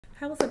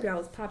Hey, what's up, y'all?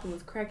 It's Poppin'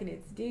 was cracking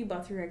it. Today,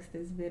 about to react to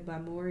this vid by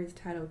Maury's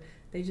titled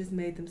 "They Just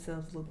Made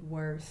Themselves Look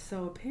Worse."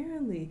 So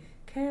apparently,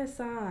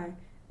 KSI,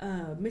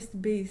 Mr.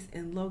 Beast,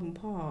 and Logan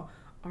Paul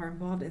are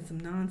involved in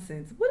some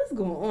nonsense. What is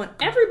going on?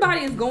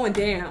 Everybody is going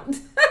down.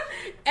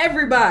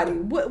 Everybody.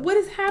 What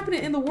is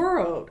happening in the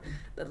world?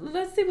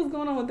 Let's see what's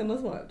going on with them.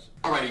 Let's watch.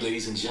 Alrighty,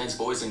 ladies and gents,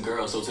 boys and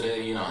girls. So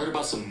today, I heard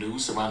about some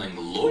news surrounding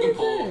Logan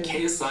Paul,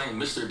 KSI,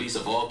 and Mr. Beast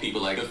of all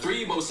people. Like, the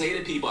three most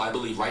hated people, I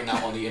believe, right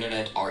now on the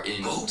internet are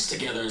in cahoots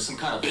together in some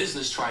kind of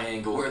business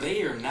triangle where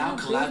they are now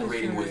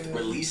collaborating with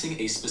releasing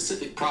a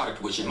specific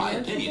product, which in my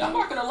opinion, I'm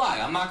not gonna lie,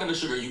 I'm not gonna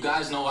sugar. You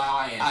guys know how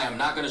I am. I am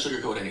not gonna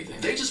sugarcoat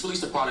anything. They just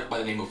released a product by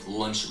the name of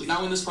Lunchly.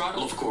 Now in this product,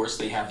 of course,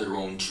 they have their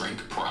own drink,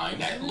 Prime,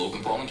 that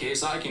Logan Paul and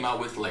KSI came out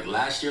with like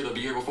last year, the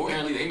year before.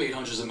 Apparently they made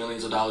hundreds of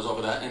millions of dollars off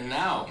of that, and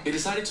now they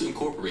decided to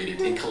incorporate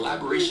it in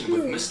collaboration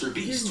with Mr.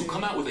 Beast to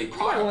come out with a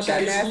product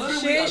that is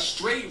literally a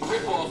straight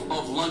ripoff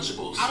of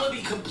Lunchables. I'm gonna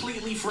be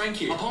completely frank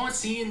here. Upon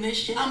seeing this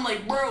shit, I'm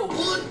like, bro,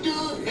 what the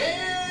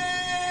hell?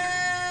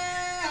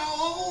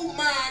 Oh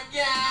my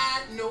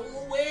God, no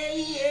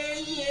way,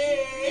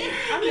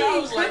 I mean, I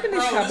was like, bro,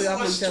 this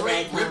is is a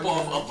straight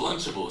ripoff of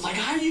Lunchables. Like,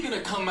 how are you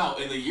gonna come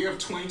out in the year of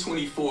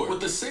 2024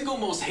 with the single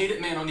most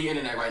hated man on the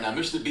internet right now,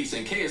 Mr. Beast,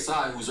 and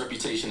KSI, whose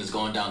reputation has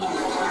gone down the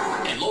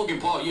roof, and Logan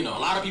Paul, a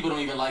lot of people don't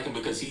even like him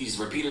because he's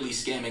repeatedly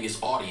scamming his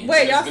audience.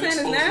 Wait, y'all been saying it's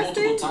exposed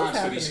nasty? multiple times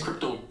for these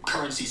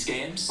cryptocurrency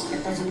scams.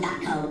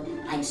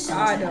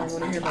 I don't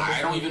want to hear about this.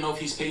 I don't even know if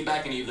he's paid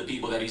back any of the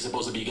people that he's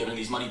supposed to be giving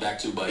these money back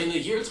to, but in the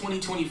year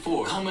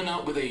 2024, coming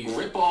out with a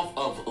ripoff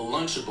of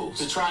Lunchables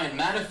to try and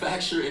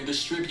manufacture and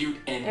distribute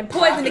and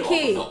poison the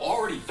kids. The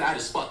already fat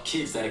as fuck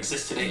kids that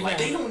exist today. Like,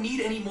 they don't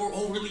need any more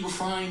overly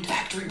refined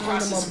factory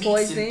processed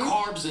meats and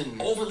carbs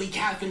and overly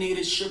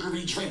caffeinated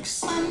sugary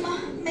drinks. Mama,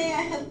 may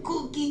I have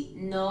cookie?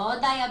 No,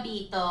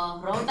 Diabito.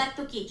 Roll back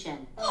to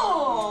kitchen.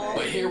 Oh.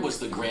 But here was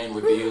the grand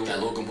reveal that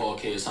Logan Paul,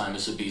 KSI, and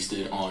Mr. Beast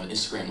did on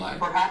Instagram Live.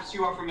 Perhaps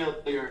you are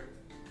familiar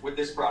with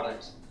this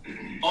product.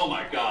 Oh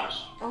my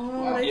gosh.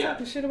 Oh, they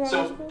talking shit about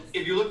vegetables?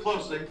 If you look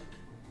closely,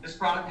 this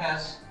product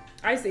has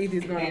I used to eat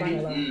these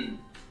growing up.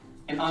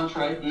 an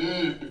entree,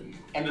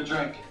 and a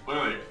drink.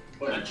 Wait.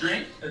 A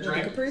drink? A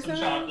drink. Capri Some Sun?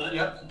 chocolate.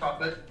 Yep, some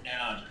chocolate.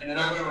 And entree. And an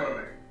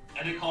entree.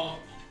 And they call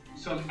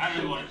Some I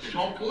really want to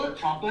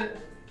chocolate,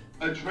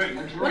 a drink.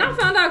 When I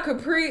found out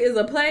Capri is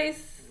a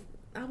place,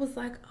 I was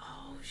like,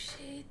 oh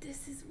shit,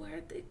 this is where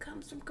it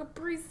comes from.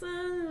 Capri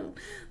Sun.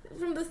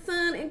 From the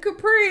sun in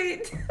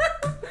Capri.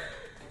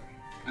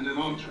 And an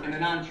entree. And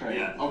an entree.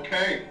 Yeah.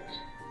 Okay.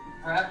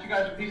 Perhaps you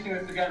guys are piecing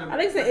this together. I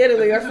think it's in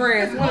Italy or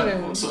France. One of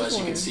them. So as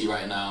you can see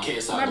right now,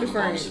 KSI, Logan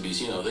Paul, Mr.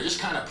 Beast, they're just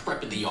kind of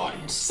prepping the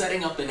audience,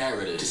 setting up the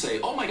narrative to say,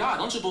 oh my God,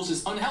 Lunchables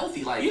is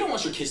unhealthy. Like, you don't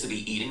want your kids to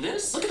be eating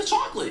this. Look at the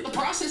chocolate, the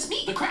processed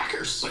meat, the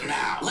crackers. But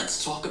now,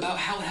 let's talk about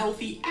how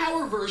healthy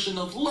our version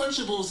of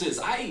Lunchables is.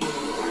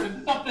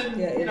 something,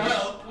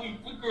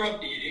 we grew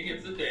up eating.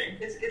 It's a thing.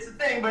 It's a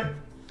thing, but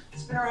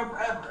it's been around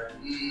forever.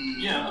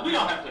 Yeah, we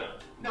don't have to.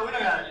 No, we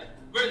don't got it.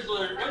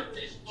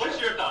 What's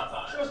your thoughts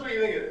on it? Show us what you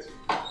think of this.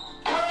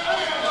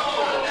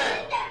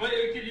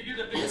 Wait, can you do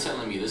the You're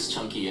telling me this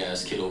chunky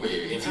ass kid over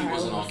here, if he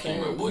wasn't on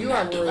camera, wouldn't You are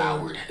have rude.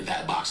 devoured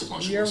that box of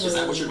Lunchables? Is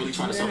that what you're really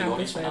trying to tell the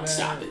audience?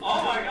 Stop it.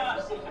 Oh my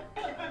gosh.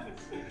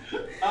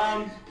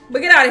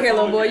 But get out of here,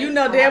 little boy. You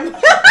know damn.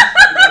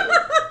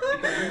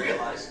 Because we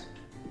realized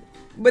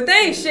But they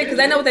ain't shit because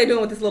they know what they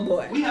doing with this little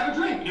boy. we have a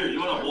drink. Here, you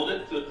want to hold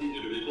it so it's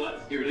easier to visualize?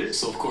 Here it is.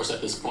 So of course at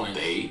this point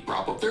they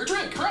prop up their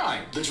drink,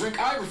 Prime. The drink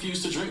I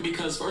refuse to drink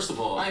because first of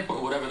all, I ain't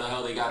putting whatever the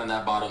hell they got in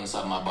that bottle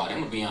inside my body.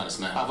 I'm gonna be honest,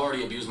 man. I've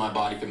already abused my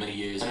body for many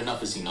years, and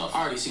enough is enough.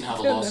 I already seen how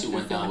the lawsuit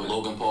went down with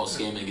Logan Paul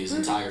scamming his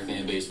entire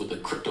fan base with the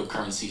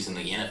cryptocurrencies and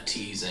the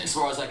NFTs, and as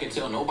far as I can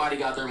tell, nobody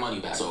got their money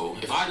back. So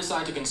if I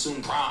decide to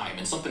consume Prime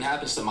and something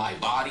happens to my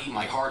body,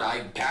 my heart,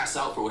 I pass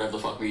out for whatever the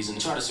fuck reason,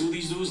 and try to sue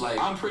these dudes, like,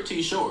 I'm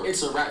pretty sure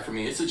it's a wrap for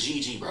me. It's a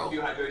GG, bro.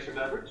 Hydration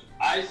beverage.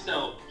 I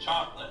sell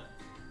chocolate.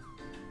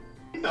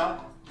 We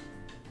thought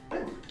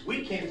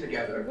we came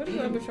together What is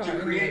up with to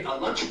chocolate? create a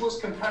Lunchables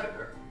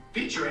competitor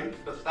featuring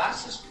the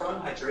fastest growing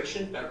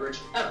hydration beverage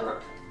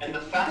ever and the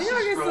fastest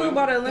get sued growing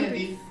by the candy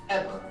Olympics.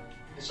 ever.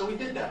 And so we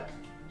did that.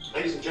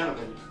 Ladies and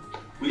gentlemen,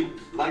 we'd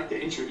like to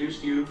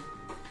introduce you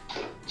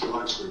to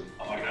Lunchly.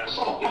 Oh my gosh.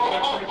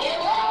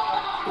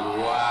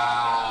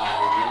 Wow.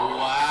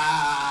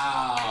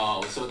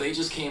 So they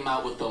just came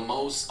out with the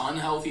most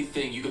unhealthy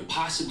thing you could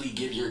possibly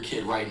give your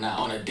kid right now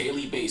on a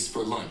daily basis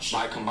for lunch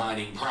by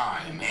combining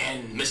Prime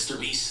and Mr.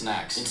 Beast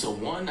snacks into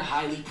one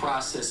highly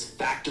processed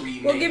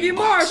factory-made We'll give you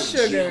more box of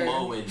sugar.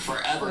 GMO and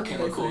forever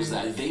chemicals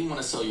that they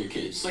want to sell your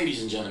kids. Ladies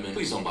and gentlemen,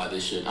 please don't buy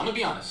this shit. I'm gonna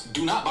be honest.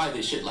 Do not buy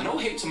this shit. Like, no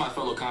hate to my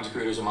fellow content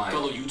creators or my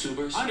fellow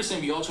YouTubers. I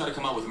understand we all try to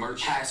come out with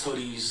merch, hats,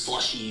 hoodies,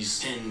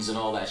 slushies, pins, and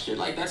all that shit.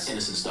 Like, that's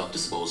innocent stuff,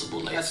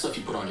 disposable. Like, that's stuff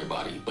you put on your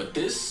body. But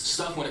this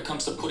stuff, when it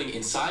comes to putting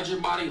inside your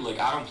body, like,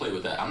 I don't play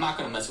with that. I'm not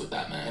gonna mess with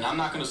that, man. And I'm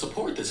not gonna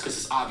support this because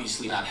it's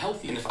obviously not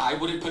healthy. And if I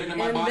wouldn't put it in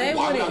my And body, they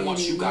why would I wouldn't want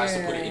you guys to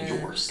either. put it in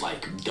yours?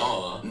 Like,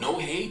 duh. No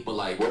hate, but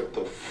like, what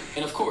the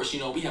And of course, you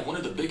know, we have one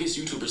of the biggest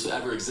YouTubers to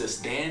ever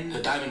exist, Dan,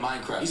 the Diamond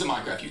Minecraft. He's a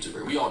Minecraft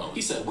YouTuber. We all know.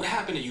 He said, what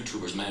happened to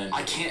YouTubers, man?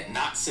 I can't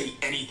not say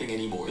anything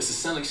anymore. This is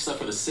selling stuff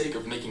for the sake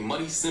of making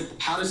money simple.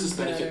 How does this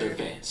benefit their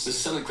fans? This is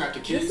selling crap to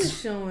kids? This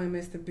is showing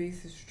Mr.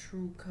 Beast's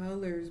true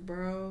colors,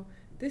 bro.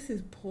 This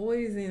is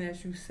poison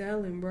that you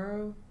selling,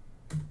 bro.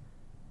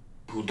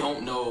 Who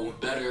don't know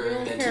better You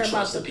don't than care to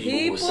trust the about the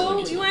people who are selling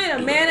it to people? them. You ain't a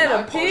Do man it. of And the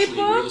I partially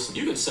people? agree. Listen,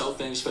 you can sell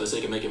things for the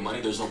sake of making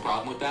money. There's no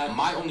problem with that.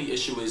 My only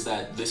issue is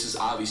that this is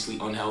obviously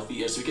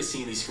unhealthy. As we can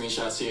see in these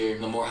screenshots here,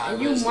 the more high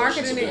And you res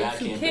versions of marketing the it ad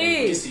to campaign. You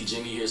can kids. see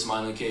Jimmy here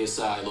smiling,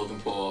 KSI, Logan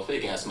Paul,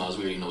 fake ass smiles.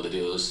 We already know what the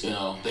deal is. You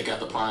know, they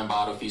got the Prime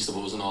Bottle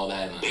Feastables and all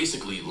that. And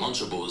basically,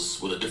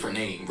 Lunchables with a different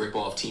name. Rip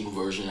off Temu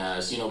version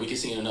as, you know, we can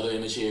see in another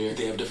image here.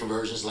 They have different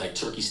versions like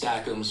Turkey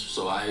Stack'ems.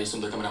 So I assume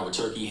they're coming out with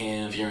turkey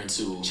ham. If you're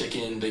into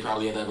chicken, they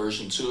probably have that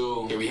version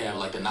too. Here we have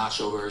like the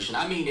nacho version.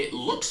 I mean, it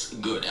looks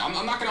good. I'm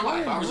not gonna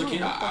lie. If I was a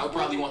kid, I would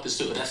probably want this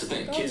too. But that's the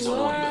thing. Kids don't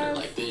know any better.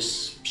 Like,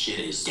 this shit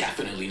is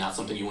definitely not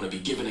something you want to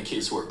be giving to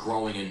kids who are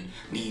growing and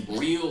need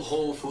real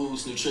whole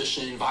foods,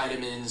 nutrition,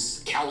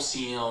 vitamins,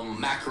 calcium,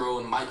 macro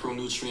and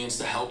micronutrients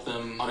to help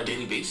them on a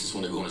daily basis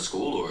when they're going to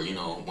school or, you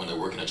know, when they're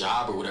working a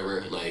job or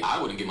whatever. Like, I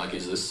wouldn't give my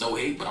kids this. No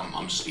hate, but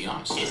I'm just being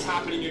honest. It's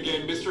happening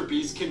again. Mr.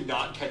 Beast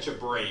cannot catch a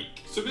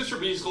break. So Mr.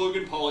 Beast,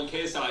 Logan Paul, and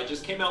KSI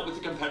just came out with a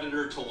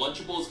competitor to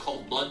Lunchables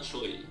called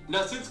Lunchly.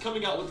 Now, since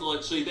coming out with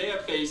Lunchly, they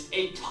have faced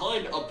a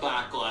ton of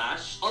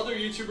backlash. Other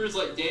YouTubers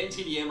like Dan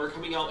TDM are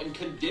coming out and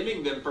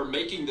condemning them for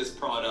making this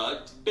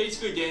product.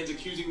 Basically, Dan's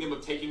accusing them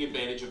of taking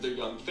advantage of their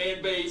young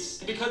fan base.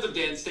 And because of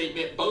Dan's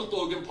statement, both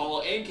Logan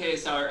Paul and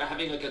KSI are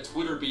having like a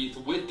Twitter beef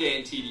with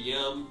Dan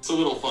TDM. It's a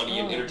little funny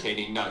and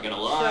entertaining, not gonna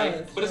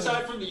lie. But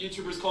aside from the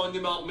YouTubers calling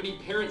them out, many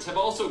parents have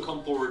also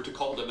come forward to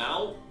call them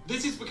out.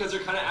 This is because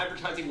they're kind of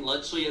advertising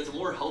Lunchly as a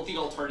more healthy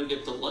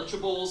alternative to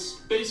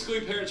Lunchables.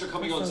 Basically, parents are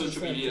coming on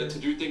social media to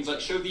do things like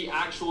show the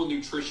actual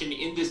nutrition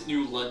in this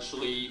new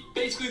Lunchly.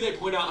 Basically, they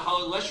point out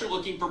how unless you're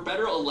looking for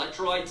better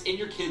electrolytes in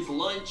your kid's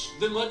lunch,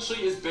 then Lunchly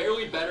is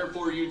barely better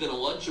for you than a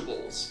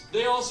Lunchables.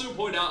 They also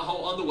point out how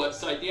on the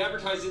website, the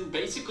advertising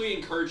basically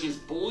encourages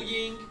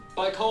bullying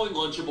by calling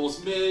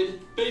Lunchables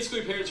mid.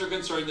 Basically, parents are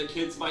concerned that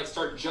kids might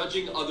start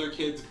judging other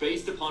kids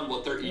based upon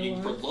what they're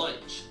eating for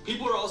lunch.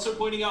 People are also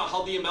pointing out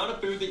how the amount of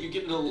food that you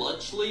get in a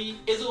Lunchly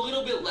is a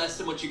little bit less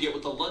than what you get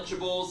with the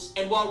Lunchables.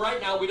 And while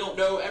right now we don't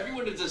know,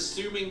 everyone is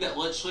assuming that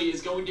Lunchly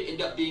is going to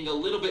end up being a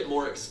little bit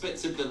more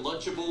expensive than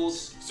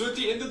Lunchables. So at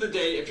the end of the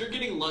day, if you're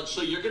getting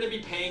Lunchly, you're going to be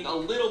paying a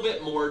little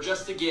bit more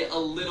just to get a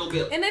little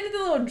bit. And they did the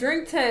little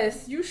drink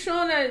test. You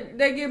showing that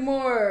they get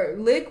more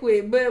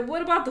liquid, but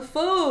what about the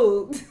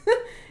food?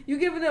 You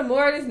giving them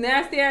more of this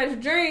nasty ass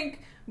drink,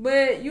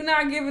 but you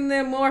not giving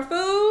them more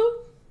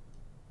food?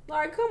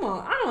 Like, come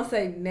on. I don't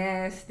say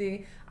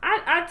nasty.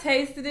 I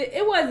tasted it.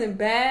 It wasn't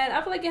bad.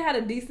 I feel like it had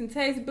a decent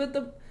taste, but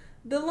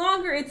the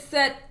longer it's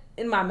set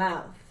in my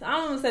mouth, I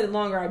don't want to say the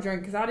longer I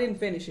drank because I didn't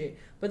finish it,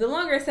 but the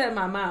longer it sat in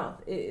my mouth,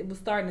 it was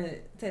starting to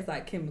taste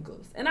like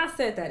chemicals. And I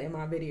said that in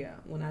my video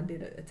when I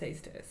did a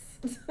taste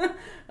test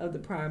of the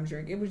Prime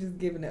drink. It was just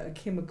giving it a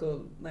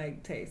chemical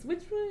like taste,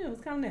 which was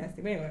kind of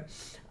nasty. But anyway,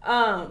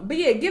 but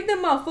yeah, give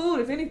them more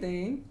food if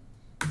anything.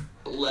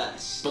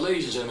 Less. But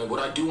ladies and gentlemen, what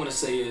I do want to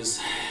say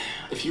is,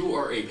 if you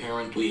are a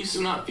parent, please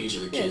do not feed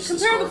your kids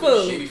this compare the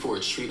garbage. food. Maybe for a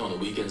treat on the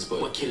weekends,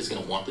 but what kid is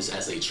going to want this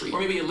as a treat?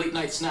 Or maybe a late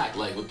night snack,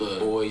 like with the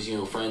boys, you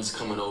know, friends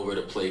coming over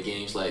to play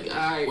games. Like,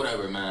 alright,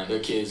 whatever, man. They're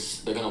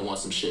kids. They're going to want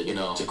some shit, you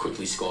know, to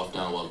quickly scoff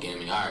down while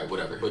gaming. Alright,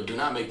 whatever. But do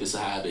not make this a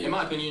habit. In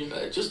my opinion,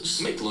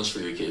 just make lunch for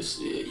your kids.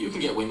 You can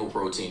get way more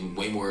protein,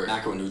 way more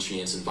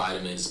macronutrients and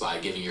vitamins by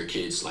giving your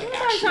kids, like,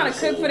 Everybody's actual trying to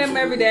cook whole for them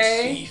every foods,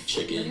 day. beef,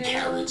 chicken,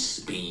 carrots,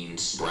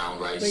 beans, brown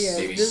rice, But yeah,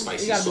 maybe this-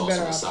 spicy you gotta be sauce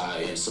better on the off.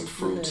 side, and some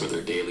fruit for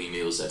their daily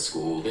meals at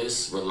school.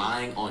 This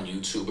relying on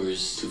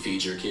YouTubers to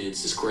feed your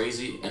kids is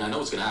crazy, and I know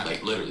it's gonna happen.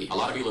 Like, literally, a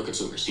lot of people are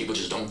consumers. People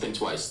just don't think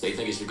twice. They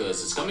think it's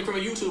because it's coming from a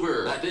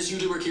YouTuber that this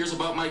YouTuber cares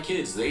about my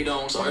kids. They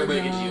don't. Sorry to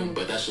break it to you,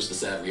 but that's just the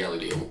sad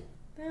reality of it.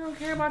 They don't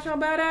care about your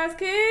badass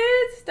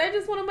kids. They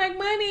just want to make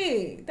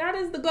money. That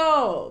is the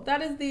goal.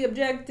 That is the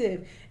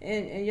objective.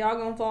 And y'all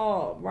gonna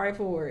fall right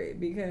for it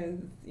because,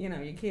 you know,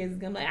 your kids is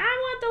gonna be like, I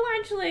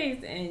want the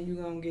Lunchleys. And you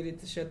gonna get it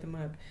to shut them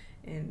up.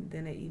 And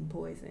then they eating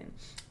poison.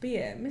 But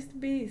yeah, Mr.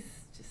 Beast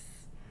just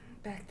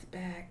back to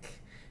back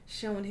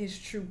showing his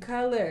true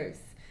colors.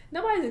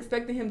 Nobody's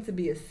expecting him to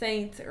be a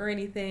saint or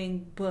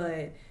anything.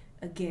 But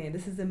again,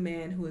 this is a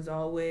man who has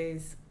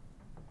always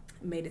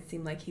made it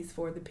seem like he's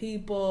for the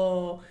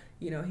people.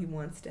 You know, he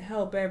wants to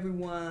help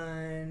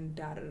everyone,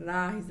 da da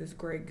da. He's this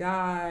great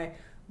guy,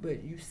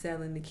 but you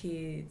selling the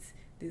kids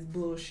this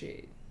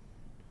bullshit.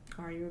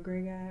 Are you a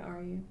great guy?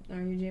 Are you,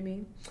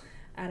 Jimmy?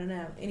 I don't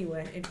know.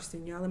 Anyway,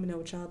 interesting. Y'all let me know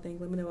what y'all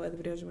think. Let me know what other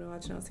videos you want to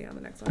watch, and I'll see you on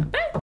the next one.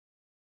 Bye!